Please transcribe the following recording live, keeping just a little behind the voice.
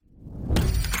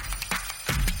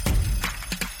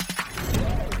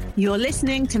You're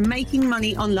listening to Making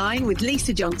Money Online with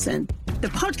Lisa Johnson, the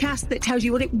podcast that tells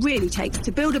you what it really takes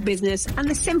to build a business and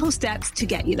the simple steps to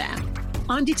get you there.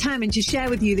 I'm determined to share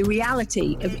with you the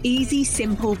reality of easy,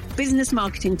 simple business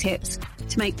marketing tips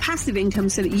to make passive income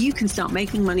so that you can start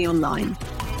making money online.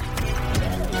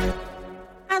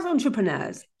 As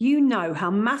entrepreneurs, you know how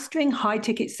mastering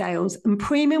high-ticket sales and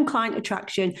premium client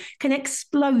attraction can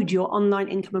explode your online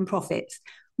income and profits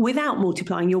without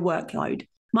multiplying your workload.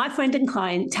 My friend and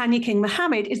client, Tanya King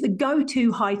Mohammed, is the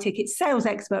go-to high-ticket sales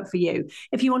expert for you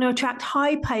if you want to attract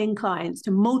high-paying clients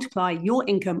to multiply your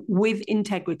income with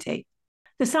integrity.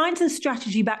 The science and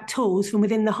strategy-backed tools from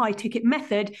within the high-ticket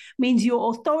method means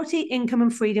your authority, income,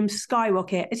 and freedom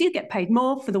skyrocket as you get paid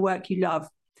more for the work you love.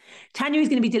 Tanya is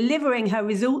going to be delivering her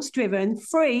results-driven,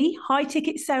 free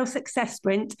high-ticket sales success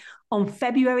sprint on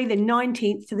February the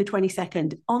 19th to the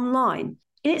 22nd online.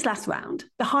 In its last round,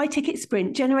 the high-ticket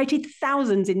sprint generated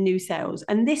thousands in new sales,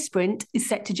 and this sprint is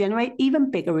set to generate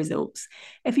even bigger results.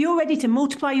 If you're ready to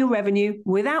multiply your revenue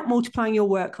without multiplying your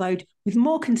workload with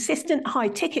more consistent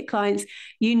high-ticket clients,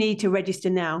 you need to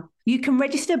register now. You can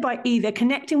register by either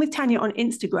connecting with Tanya on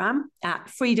Instagram at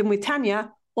Freedom with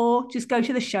Tanya, or just go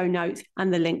to the show notes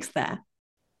and the link's there.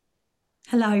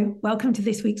 Hello, welcome to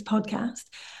this week's podcast.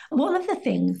 One of the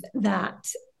things that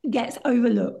gets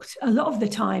overlooked a lot of the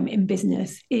time in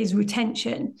business is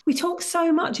retention. We talk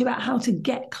so much about how to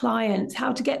get clients,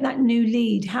 how to get that new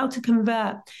lead, how to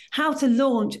convert, how to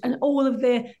launch, and all of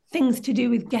the things to do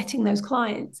with getting those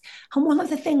clients. And one of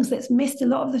the things that's missed a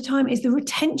lot of the time is the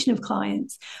retention of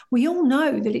clients. We all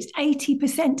know that it's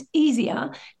 80% easier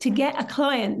to get a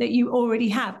client that you already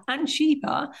have and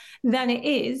cheaper than it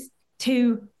is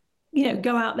to,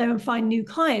 go out there and find new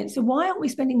clients. So why aren't we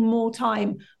spending more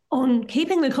time on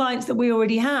keeping the clients that we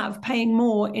already have, paying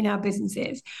more in our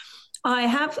businesses? I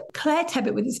have Clare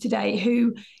Tebbett with us today,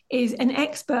 who is an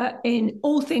expert in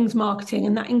all things marketing,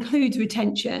 and that includes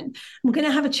retention. We're going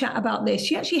to have a chat about this.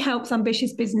 She actually helps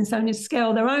ambitious business owners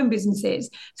scale their own businesses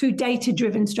through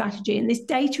data-driven strategy. And this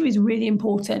data is really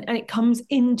important, and it comes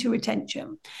into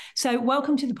retention. So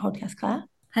welcome to the podcast, Clare.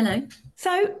 Hello.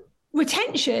 So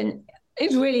retention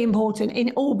is really important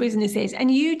in all businesses. And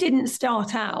you didn't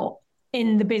start out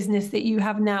in the business that you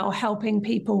have now, helping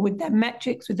people with their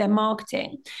metrics, with their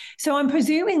marketing. So I'm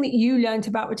presuming that you learned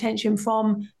about retention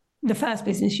from the first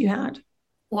business you had.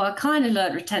 Well, I kind of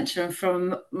learned retention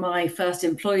from my first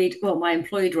employed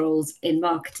roles in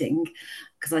marketing,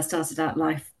 because I started out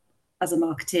life as a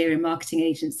marketeer in marketing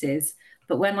agencies.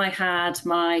 But when I had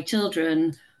my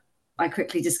children, I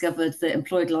quickly discovered that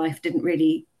employed life didn't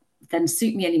really then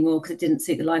suit me anymore, because it didn't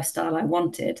suit the lifestyle I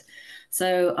wanted.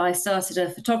 So I started a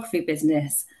photography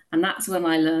business, and that's when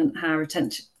I learned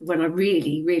when I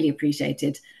really, really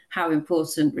appreciated how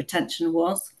important retention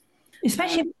was.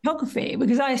 Especially photography,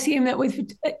 because I assume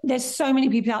that there's so many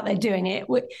people out there doing it.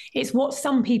 It's what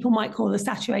some people might call a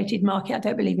saturated market. I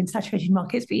don't believe in saturated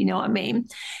markets, but you know what I mean.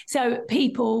 So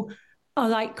people are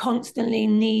like constantly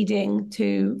needing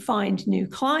to find new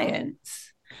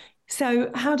clients.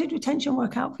 So how did retention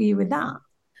work out for you with that?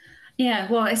 Yeah,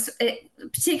 well, it's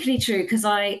particularly true because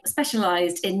I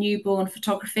specialised in newborn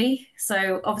photography.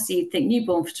 So obviously you'd think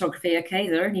newborn photography, okay,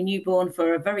 they're only newborn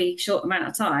for a very short amount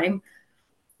of time.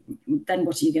 Then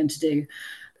what are you going to do?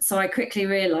 So I quickly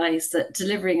realised that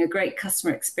delivering a great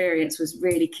customer experience was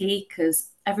really key, because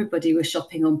everybody was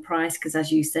shopping on price, because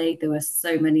as you say, there were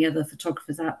so many other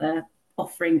photographers out there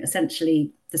offering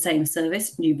essentially the same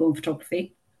service, newborn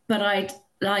photography. But I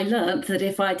learned that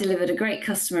if I delivered a great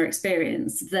customer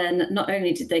experience, then not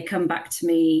only did they come back to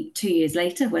me 2 years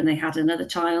later when they had another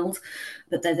child,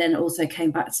 but they then also came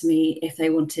back to me if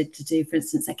they wanted to do, for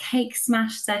instance, a cake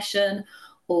smash session,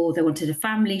 or they wanted a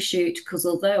family shoot, because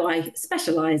although I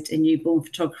specialised in newborn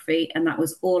photography and that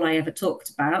was all I ever talked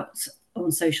about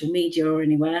on social media or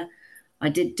anywhere, I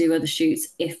did do other shoots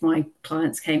if my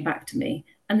clients came back to me.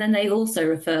 And then they also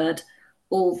referred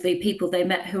all the people they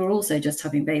met who were also just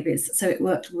having babies. So it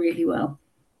worked really well.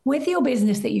 With your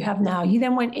business that you have now, you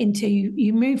then went into,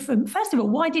 you moved from, first of all,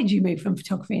 why did you move from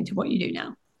photography into what you do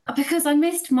now? Because I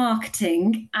missed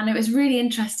marketing, and it was really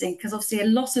interesting because obviously a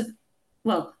lot of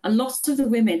the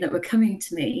women that were coming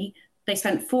to me, they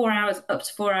spent up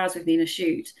to 4 hours with me in a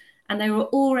shoot, and they were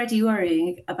already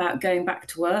worrying about going back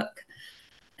to work,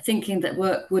 thinking that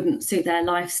work wouldn't suit their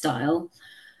lifestyle.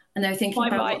 And they were thinking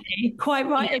quite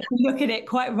rightly, if we look at it,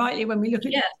 quite rightly when we look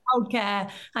at childcare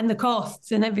and the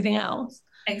costs and everything else.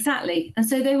 Exactly. And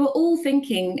so they were all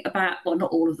thinking about, well,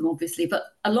 not all of them, obviously, but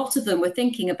a lot of them were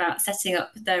thinking about setting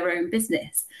up their own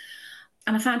business.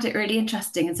 And I found it really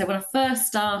interesting. And so when I first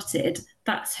started,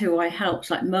 that's who I helped,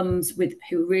 like mums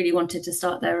who really wanted to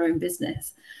start their own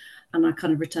business. and I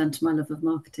kind of returned to my love of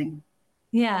marketing.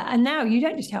 Yeah. And now you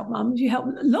don't just help mums, you help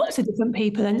lots of different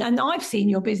people. And I've seen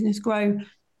your business grow,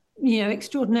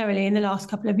 extraordinarily in the last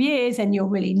couple of years. And you're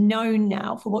really known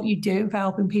now for what you do for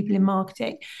helping people in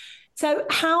marketing. So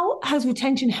how has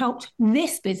retention helped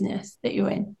this business that you're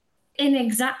in? In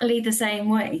exactly the same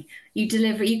way.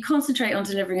 You concentrate on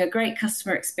delivering a great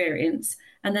customer experience,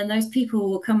 and then those people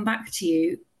will come back to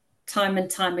you time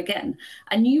and time again.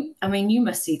 And you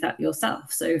must see that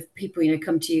yourself. So if people,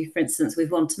 come to you, for instance,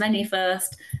 with one to many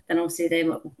first, then obviously they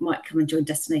might come and join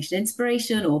Destination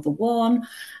Inspiration or the One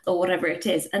or whatever it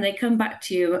is. And they come back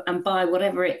to you and buy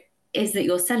whatever it is that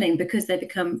you're selling because they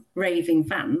become raving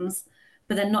fans.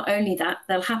 But then not only that,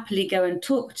 they'll happily go and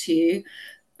talk to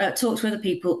other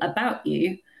people about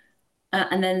you.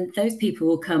 And then those people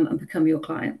will come and become your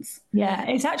clients. Yeah,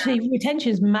 it's actually,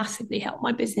 retention has massively helped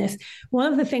my business.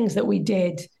 One of the things that we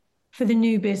did for the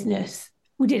new business,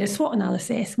 we did a SWOT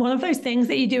analysis. One of those things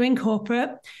that you do in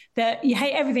corporate, that you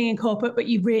hate everything in corporate, but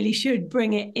you really should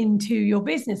bring it into your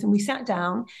business. And we sat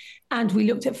down and we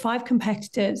looked at 5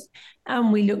 competitors,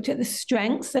 and we looked at the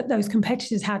strengths that those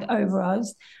competitors had over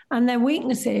us and their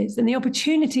weaknesses and the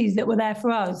opportunities that were there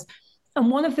for us. And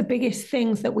one of the biggest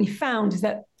things that we found is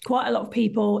that quite a lot of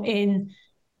people in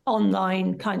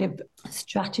online kind of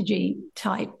strategy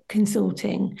type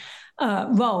consulting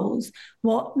roles,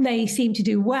 what they seem to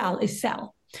do well is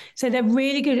sell. So they're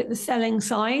really good at the selling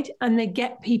side and they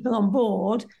get people on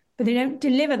board, but they don't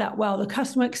deliver that well. The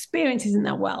customer experience isn't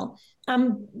that well.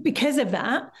 Because of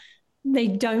that, they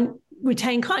don't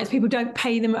retain clients. People don't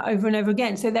pay them over and over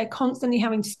again. So they're constantly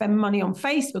having to spend money on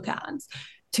Facebook ads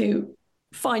to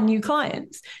find new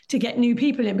clients, to get new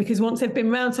people in, because once they've been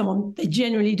around someone, they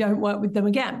generally don't work with them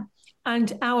again.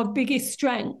 And our biggest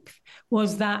strength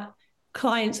was that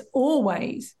clients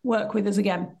always work with us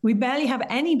again. We barely have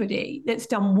anybody that's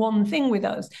done one thing with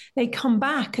us. They come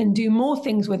back and do more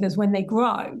things with us when they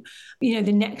grow. The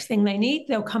next thing they need,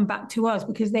 they'll come back to us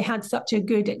because they had such a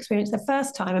good experience the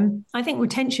first time. And I think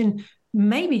retention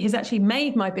maybe has actually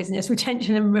made my business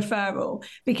retention and referral,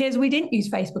 because we didn't use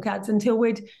Facebook ads until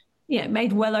we'd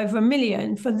made well over $1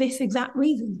 million for this exact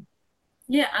reason.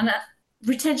 Yeah, and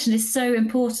retention is so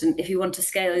important if you want to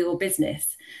scale your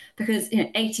business, because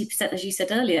 80%, as you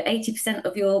said earlier, 80%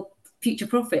 of your future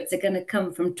profits are going to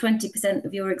come from 20%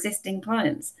 of your existing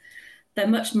clients. They're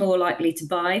much more likely to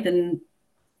buy than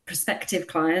prospective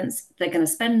clients. They're going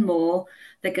to spend more.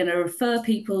 They're going to refer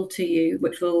people to you,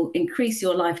 which will increase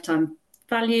your lifetime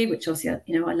value, which obviously,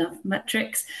 I love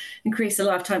metrics. Increase the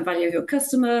lifetime value of your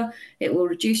customer. It will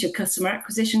reduce your customer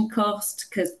acquisition cost,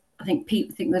 because I think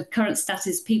the current stat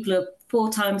is people are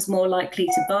 4 times more likely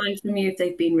to buy from you if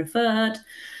they've been referred.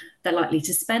 They're likely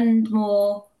to spend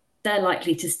more. They're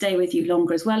likely to stay with you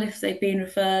longer as well if they've been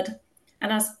referred.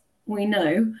 And as we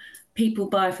know, people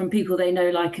buy from people they know,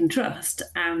 like, and trust.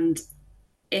 And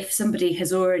if somebody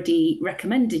has already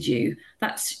recommended you,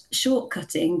 that's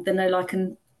shortcutting the know, like,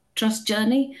 and trust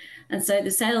journey. And so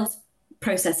the sales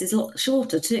process is a lot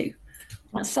shorter too.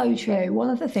 That's so true. One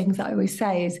of the things that I always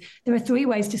say is there are 3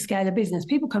 ways to scale a business.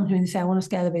 People come to me and say, I want to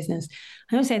scale a business.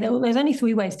 I don't say that there's only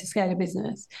 3 ways to scale a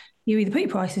business. You either put your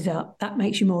prices up, that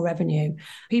makes you more revenue.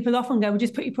 People often go, well,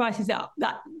 just put your prices up.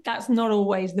 That's not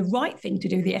always the right thing to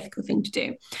do, the ethical thing to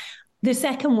do. The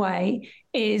second way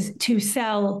is to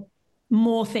sell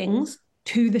more things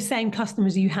to the same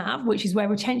customers you have, which is where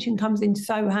retention comes in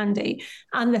so handy.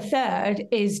 And the third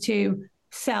is to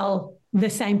sell the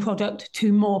same product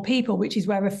to more people, which is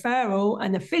where referral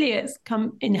and affiliates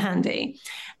come in handy.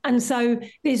 And so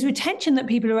there's retention that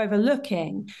people are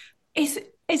overlooking. It's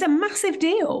a massive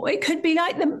deal. It could be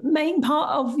like the main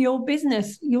part of your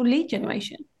business, your lead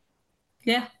generation.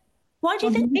 Yeah. Why do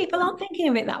you think people aren't thinking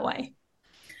of it that way?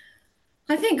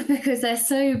 I think because they're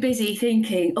so busy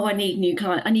thinking, I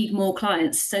need more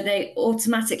clients. So they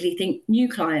automatically think new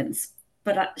clients,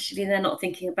 but actually they're not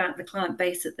thinking about the client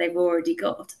base that they've already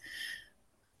got.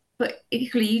 But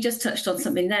equally, you just touched on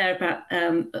something there about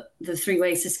the 3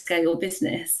 ways to scale your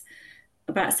business,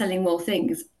 about selling more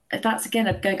things. That's, again,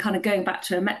 going back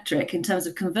to a metric in terms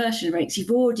of conversion rates. You've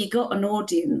already got an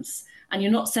audience and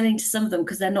you're not selling to some of them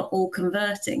because they're not all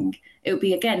converting. It would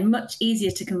be, again, much easier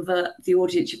to convert the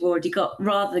audience you've already got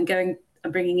rather than going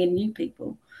and bringing in new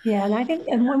people. Yeah, and I think,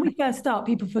 and when we first start,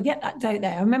 people forget that, don't they?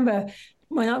 I remember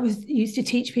when I used to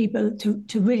teach people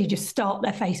to really just start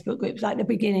their Facebook groups, like the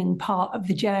beginning part of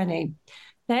the journey.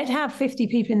 They'd have 50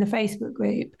 people in the Facebook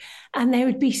group and they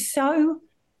would be so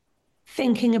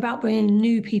thinking about bringing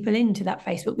new people into that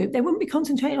Facebook group. They wouldn't be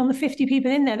concentrating on the 50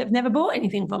 people in there that have never bought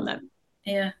anything from them.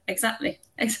 Yeah, exactly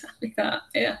that.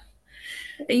 Yeah.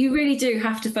 You really do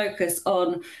have to focus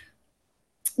on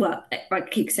well, I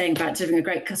keep saying about delivering a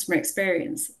great customer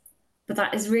experience, but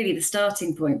that is really the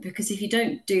starting point, because if you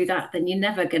don't do that, then you're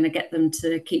never going to get them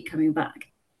to keep coming back.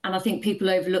 And I think people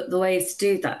overlook the ways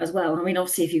to do that as well. I mean,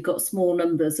 obviously, if you've got small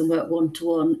numbers and work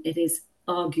one-to-one, it is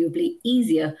arguably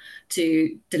easier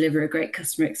to deliver a great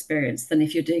customer experience than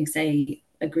if you're doing, say,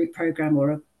 a group program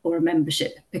or a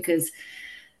membership, because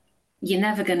you're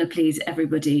never going to please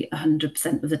everybody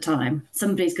 100% of the time.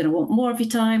 Somebody's going to want more of your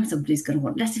time, somebody's going to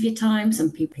want less of your time,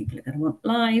 some people are going to want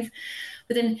live.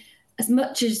 But then as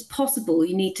much as possible,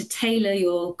 you need to tailor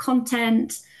your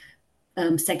content,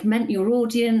 segment your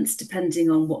audience depending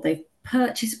on what they've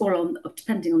purchased or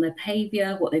depending on their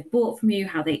behaviour, what they've bought from you,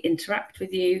 how they interact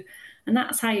with you. And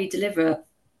that's how you deliver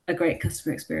a great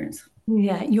customer experience.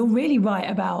 Yeah, you're really right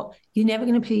about you're never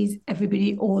going to please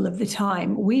everybody all of the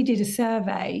time. We did a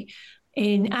survey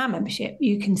in our membership.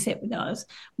 You can sit with us.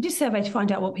 We did a survey to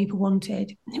find out what people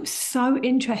wanted. It was so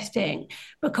interesting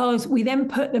because we then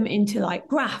put them into like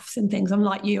graphs and things. I'm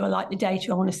like you, I like the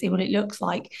data. I want to see what it looks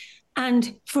like.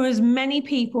 And for as many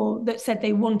people that said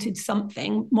they wanted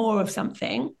something, more of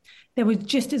something, there was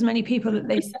just as many people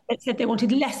that said they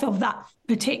wanted less of that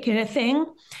particular thing.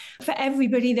 For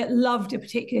everybody that loved a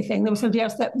particular thing, there was somebody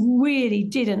else that really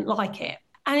didn't like it.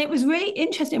 And it was really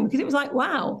interesting because it was like,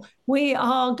 wow, we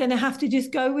are going to have to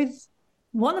just go with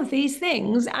one of these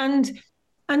things and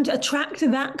attract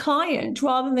that client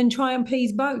rather than try and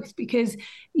please both, because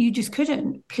you just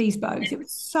couldn't please both. It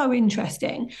was so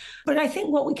interesting. But I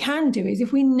think what we can do is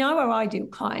if we know our ideal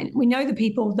client, we know the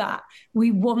people that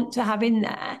we want to have in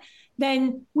there,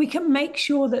 then we can make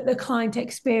sure that the client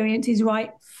experience is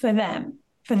right for them,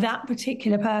 for that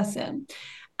particular person.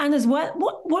 And as well,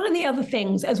 what are the other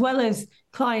things, as well as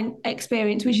client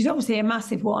experience, which is obviously a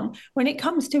massive one, when it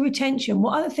comes to retention,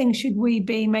 what other things should we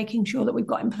be making sure that we've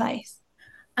got in place?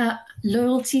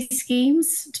 Loyalty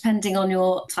schemes, depending on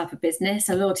your type of business,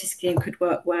 a loyalty scheme could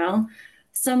work well.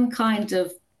 Some kind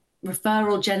of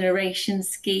referral generation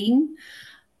scheme,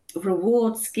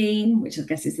 reward scheme, which I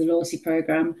guess is the loyalty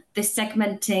program. This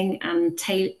segmenting and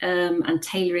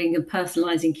tailoring and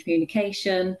personalizing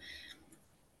communication.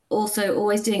 Also,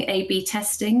 always doing A/B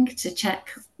testing to check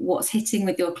what's hitting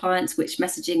with your clients, which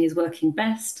messaging is working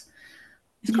best.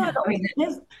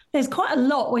 There's quite a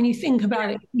lot when you think about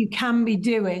it you can be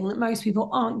doing that most people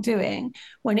aren't doing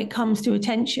when it comes to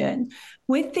attention.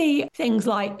 With the things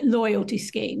like loyalty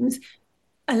schemes,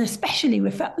 and especially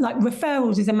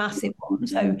referrals is a massive one.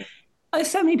 So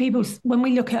many people, when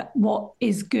we look at what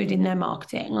is good in their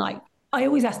marketing, like I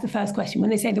always ask the first question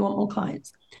when they say they want more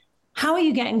clients, how are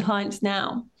you getting clients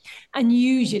now? And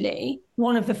usually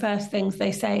one of the first things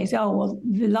they say is, oh, well,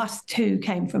 the last 2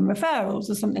 came from referrals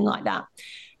or something like that.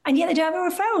 And yet they don't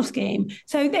have a referral scheme.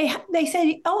 So they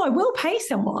say, oh, I will pay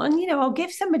someone, I'll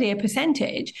give somebody a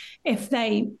percentage if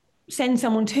they send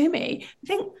someone to me. I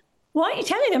think, why are you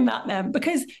telling them that then?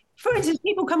 Because, for instance,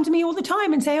 people come to me all the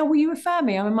time and say, oh, will you refer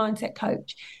me? I'm a mindset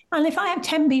coach. And if I have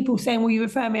 10 people saying, will you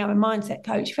refer me? I'm a mindset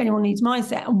coach. If anyone needs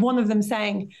mindset, and one of them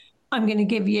saying, I'm going to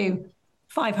give you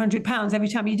 £500 every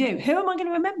time you do, who am I going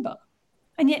to remember?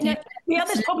 And yet the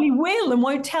others probably will and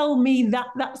won't tell me that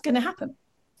that's going to happen.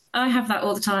 I have that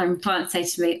all the time. Clients say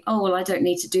to me, oh, well, I don't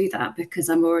need to do that because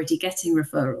I'm already getting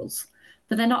referrals.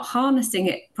 But they're not harnessing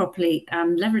it properly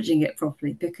and leveraging it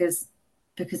properly because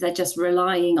they're just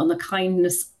relying on the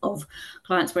kindness of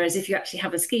clients. Whereas if you actually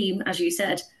have a scheme, as you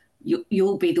said,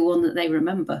 you'll be the one that they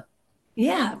remember.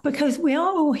 Yeah, because we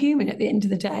are all human at the end of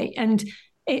the day. And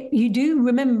you do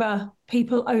remember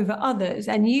people over others.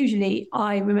 And usually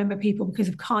I remember people because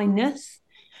of kindness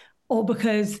or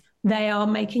because they are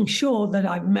making sure that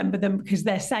I remember them because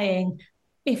they're saying,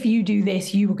 if you do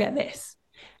this, you will get this.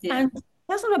 Yeah. And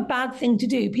that's not a bad thing to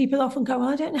do. People often go, well,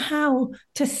 I don't know how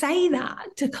to say that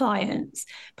to clients,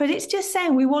 but it's just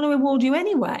saying we want to reward you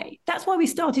anyway. That's why we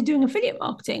started doing affiliate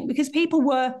marketing, because people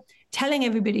were telling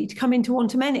everybody to come into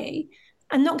one-to-many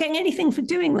and not getting anything for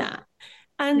doing that.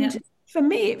 And for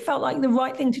me, it felt like the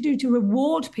right thing to do to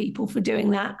reward people for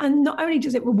doing that. And not only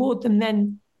does it reward them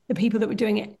then, the people that were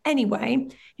doing it anyway,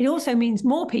 it also means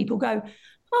more people go,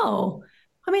 oh,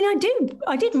 I mean,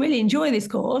 I did really enjoy this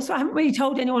course. I haven't really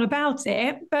told anyone about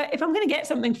it, but if I'm going to get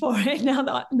something for it,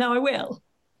 now I will.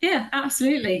 Yeah,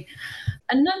 absolutely.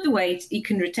 Another way you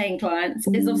can retain clients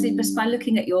is obviously just by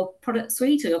looking at your product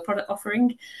suite or your product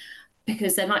offering,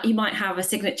 because you might have a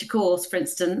signature course, for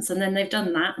instance, and then they've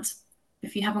done that.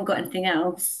 If you haven't got anything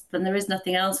else, then there is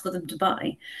nothing else for them to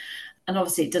buy. And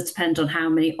obviously it does depend on how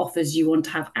many offers you want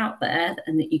to have out there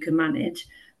and that you can manage.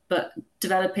 But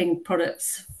developing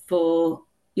products for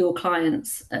your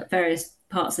clients at various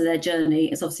parts of their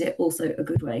journey is obviously also a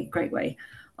great way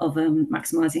of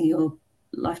maximising your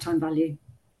lifetime value.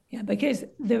 Yeah, because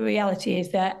the reality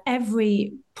is that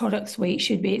every product suite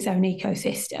should be its own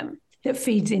ecosystem that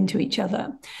feeds into each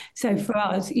other. So for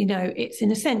us, it's an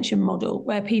ascension model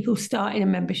where people start in a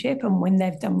membership, and when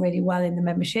they've done really well in the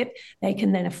membership, they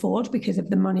can then afford, because of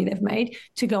the money they've made,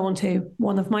 to go on to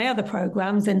one of my other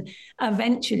programs. And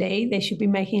eventually they should be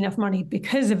making enough money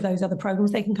because of those other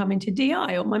programs, they can come into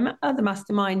DI or my other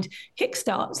mastermind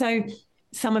Kickstart. So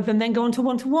some of them then go on to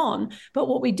one-to-one. But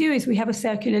what we do is we have a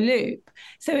circular loop.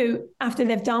 So after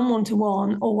they've done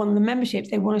one-to-one or one of the memberships,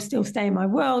 they want to still stay in my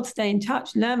world, stay in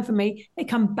touch, learn from me, they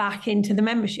come back into the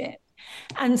membership.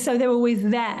 And so they're always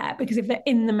there, because if they're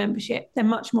in the membership, they're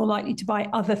much more likely to buy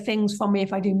other things from me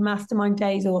if I do mastermind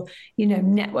days or,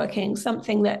 networking,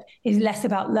 something that is less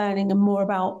about learning and more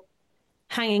about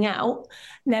hanging out.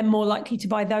 They're more likely to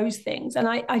buy those things. And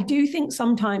I do think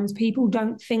sometimes people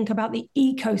don't think about the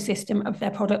ecosystem of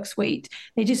their product suite.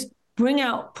 They just bring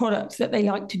out products that they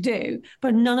like to do,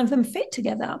 but none of them fit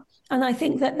together. And I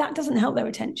think that doesn't help their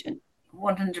retention.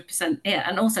 100%. Yeah.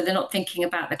 And also they're not thinking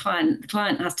about the client. The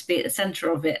client has to be at the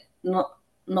center of it, not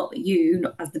you,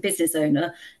 not as the business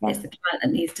owner. Yeah. It's the client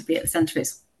that needs to be at the center.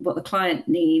 It's what the client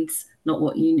needs, not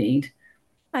what you need.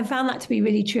 I found that to be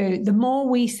really true. The more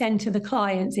we center the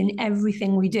clients in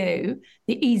everything we do,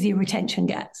 the easier retention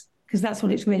gets, because that's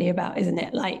what it's really about, isn't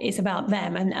it? Like, it's about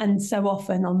them. And so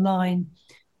often online,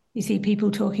 you see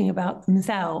people talking about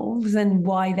themselves and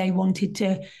why they wanted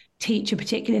to teach a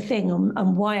particular thing,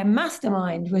 and why a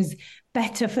mastermind was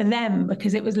better for them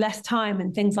because it was less time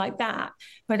and things like that.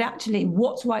 But actually,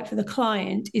 what's right for the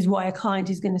client is why a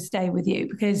client is going to stay with you,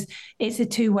 because it's a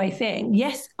two-way thing.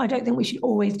 Yes, I don't think we should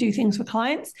always do things for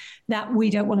clients that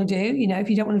we don't want to do. If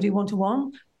you don't want to do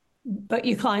one-to-one, but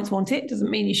your clients want it,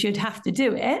 doesn't mean you should have to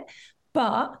do it.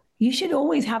 But you should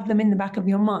always have them in the back of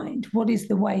your mind. What is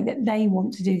the way that they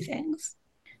want to do things?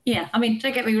 Yeah, I mean,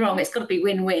 don't get me wrong, it's got to be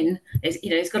win-win.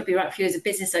 It's got to be right for you as a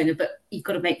business owner, but you've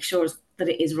got to make sure that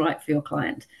it is right for your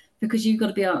client, because you've got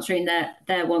to be answering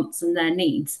their wants and their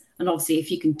needs. And obviously,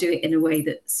 if you can do it in a way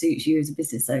that suits you as a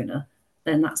business owner,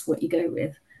 then that's what you go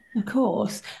with. Of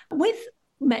course. With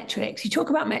metrics, you talk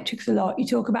about metrics a lot. You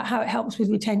talk about how it helps with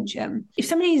retention. If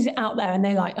somebody's out there and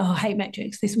they're like, oh, I hate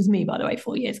metrics. This was me, by the way,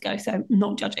 4 years ago, so I'm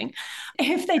not judging.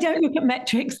 If they don't look at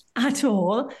metrics at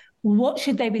all, what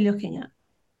should they be looking at?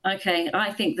 Okay,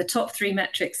 I think the top 3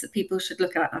 metrics that people should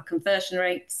look at are conversion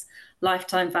rates,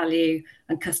 lifetime value,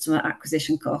 and customer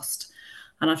acquisition cost.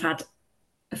 And I've had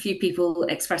a few people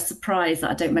express surprise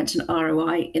that I don't mention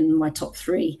ROI in my top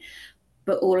 3.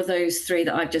 But all of those 3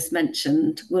 that I've just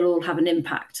mentioned will all have an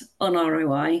impact on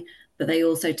ROI, but they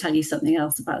also tell you something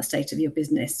else about the state of your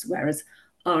business, whereas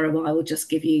ROI will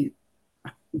just give you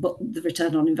what the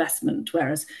return on investment,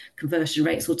 whereas conversion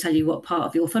rates will tell you what part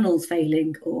of your funnel's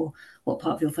failing or what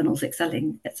part of your funnel's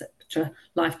excelling, etc.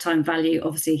 Lifetime value,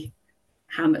 obviously,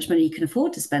 how much money you can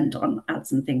afford to spend on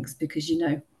ads and things, because you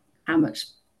know how much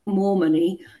more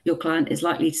money your client is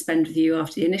likely to spend with you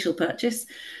after the initial purchase.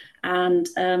 And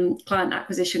client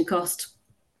acquisition cost,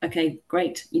 okay,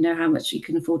 great. You know how much you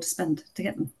can afford to spend to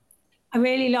get them. I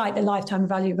really like the lifetime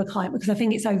value of a client because I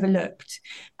think it's overlooked.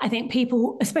 I think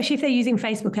people, especially if they're using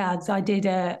Facebook ads, I did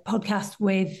a podcast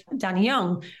with Danny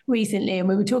Young recently, and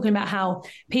we were talking about how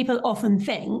people often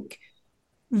think,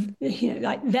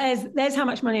 like there's how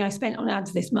much money I spent on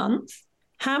ads this month.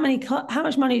 How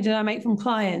much money did I make from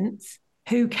clients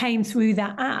who came through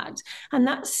that ad? And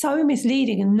that's so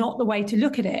misleading and not the way to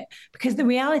look at it, because the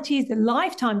reality is the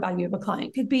lifetime value of a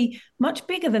client could be much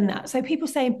bigger than that. So people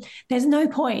say there's no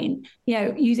point,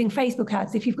 using Facebook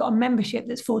ads if you've got a membership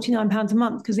that's £49 a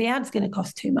month because the ad's going to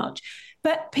cost too much.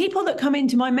 But people that come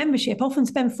into my membership often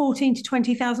spend £14,000 to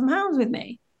 £20,000 with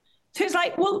me. So it's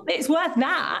like, well, it's worth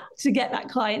that to get that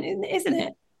client, isn't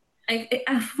it?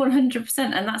 100%.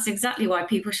 And that's exactly why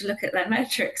people should look at their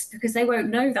metrics, because they won't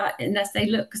know that unless they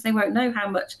look, because they won't know how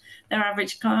much their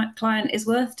average client is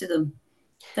worth to them.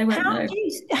 They won't know.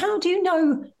 How do you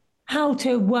know how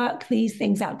to work these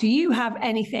things out? Do you have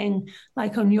anything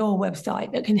like on your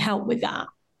website that can help with that?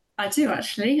 I do,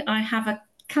 actually. I have a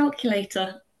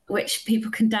calculator which people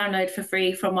can download for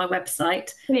free from my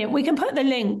website. Brilliant. We can put the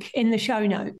link in the show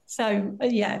notes. So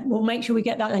yeah, we'll make sure we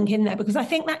get that link in there, because I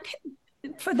think that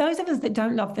for those of us that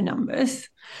don't love the numbers,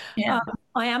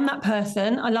 I am that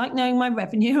person. I like knowing my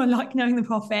revenue. I like knowing the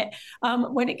profit.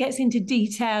 When it gets into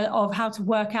detail of how to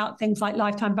work out things like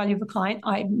lifetime value of a client,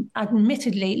 I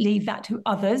admittedly leave that to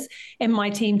others in my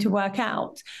team to work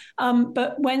out.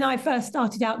 But when I first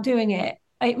started out doing it,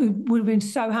 it would have been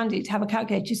so handy to have a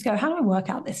calculator. Just go, how do I work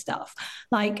out this stuff?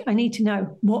 Like, I need to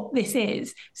know what this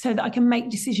is so that I can make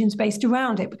decisions based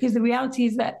around it. Because the reality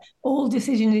is that all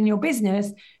decisions in your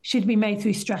business should be made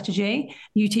through strategy.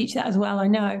 You teach that as well, I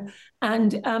know.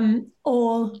 And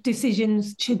all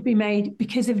decisions should be made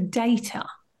because of data.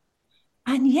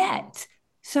 And yet,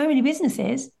 so many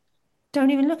businesses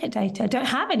don't even look at data, don't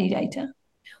have any data.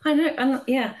 I know,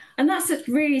 and that's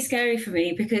really scary for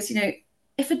me because,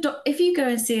 if you go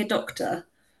and see a doctor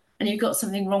and you've got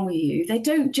something wrong with you, they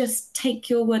don't just take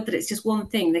your word that it's just one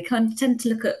thing. They kind of tend to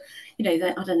look at,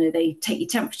 they take your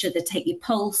temperature, they take your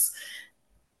pulse.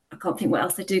 I can't think what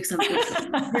else they do because they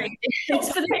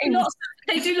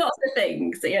do lots of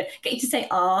things. So, get you to say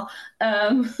 "ah,"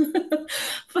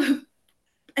 but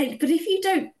if you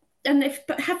don't,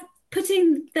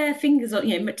 putting their fingers on,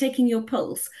 taking your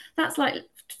pulse, that's like,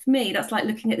 for me, that's like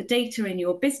looking at the data in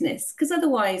your business, because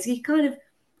otherwise you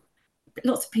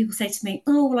lots of people say to me,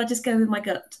 oh, well, I just go with my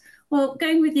gut. Well,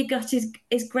 going with your gut is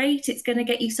great. It's going to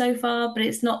get you so far, but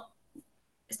it's not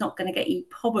going to get you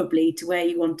probably to where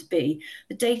you want to be.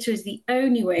 The data is the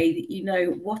only way that you know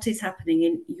what is happening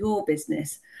in your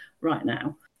business right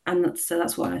now. And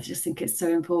that's why I just think it's so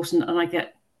important. And I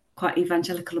get quite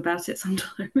evangelical about it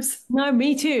sometimes. No,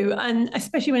 me too. And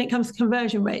especially when it comes to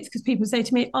conversion rates, because people say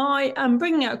to me, I am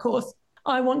bringing out a course,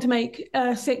 I want to make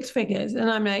 6 figures.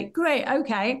 And I'm like, great,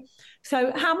 okay.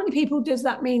 So how many people does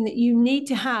that mean that you need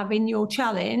to have in your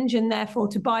challenge and therefore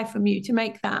to buy from you to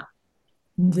make that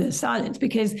the silence?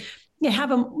 Because they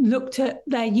haven't looked at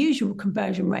their usual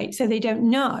conversion rate, so they don't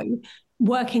know.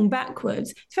 Working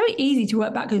backwards, it's very easy to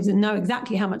work backwards and know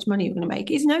exactly how much money you're going to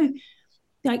make. It's no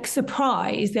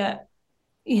surprise that,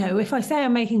 if I say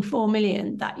I'm making 4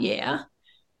 million that year,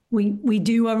 we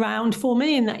do around 4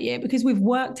 million that year because we've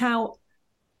worked out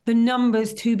the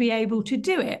numbers to be able to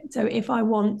do it. So if I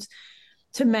want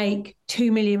to make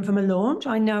 2 million from a launch,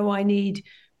 I know I need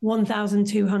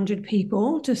 1,200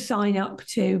 people to sign up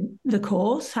to the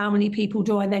course. How many people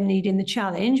do I then need in the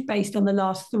challenge based on the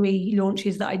last 3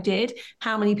 launches that I did?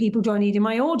 How many people do I need in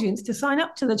my audience to sign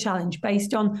up to the challenge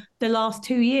based on the last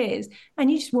 2 years? And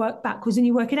you just work backwards and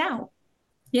you work it out.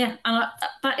 Yeah, and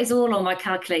that is all on my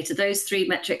calculator. Those 3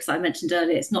 metrics I mentioned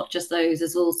earlier, it's not just those,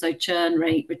 there's also churn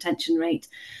rate, retention rate.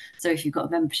 So if you've got a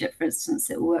membership, for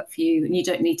instance, it will work for you and you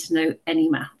don't need to know any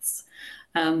maths.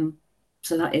 So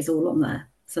that is all on there.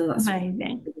 So that's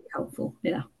amazing. Really helpful.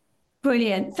 Yeah.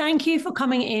 Brilliant. Thank you for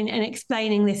coming in and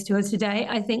explaining this to us today.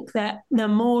 I think that the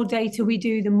more data we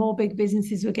do, the more big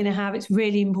businesses we're going to have. It's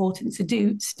really important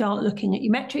to start looking at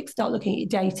your metrics, start looking at your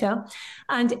data.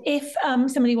 And if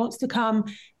somebody wants to come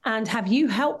and have you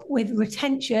help with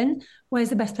retention, where's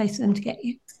the best place for them to get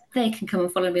you? They can come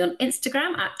and follow me on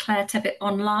Instagram at Clare Tebbett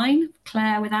Online,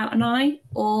 Clare without an I,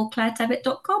 or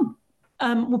claretebbett.com.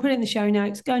 We'll put it in the show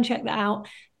notes. Go and check that out.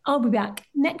 I'll be back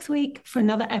next week for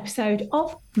another episode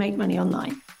of Make Money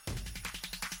Online.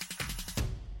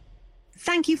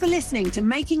 Thank you for listening to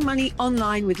Making Money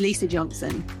Online with Lisa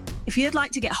Johnson. If you'd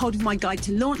like to get hold of my guide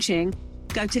to launching,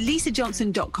 go to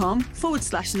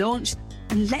lisajohnson.com/launch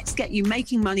and let's get you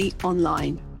making money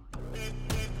online.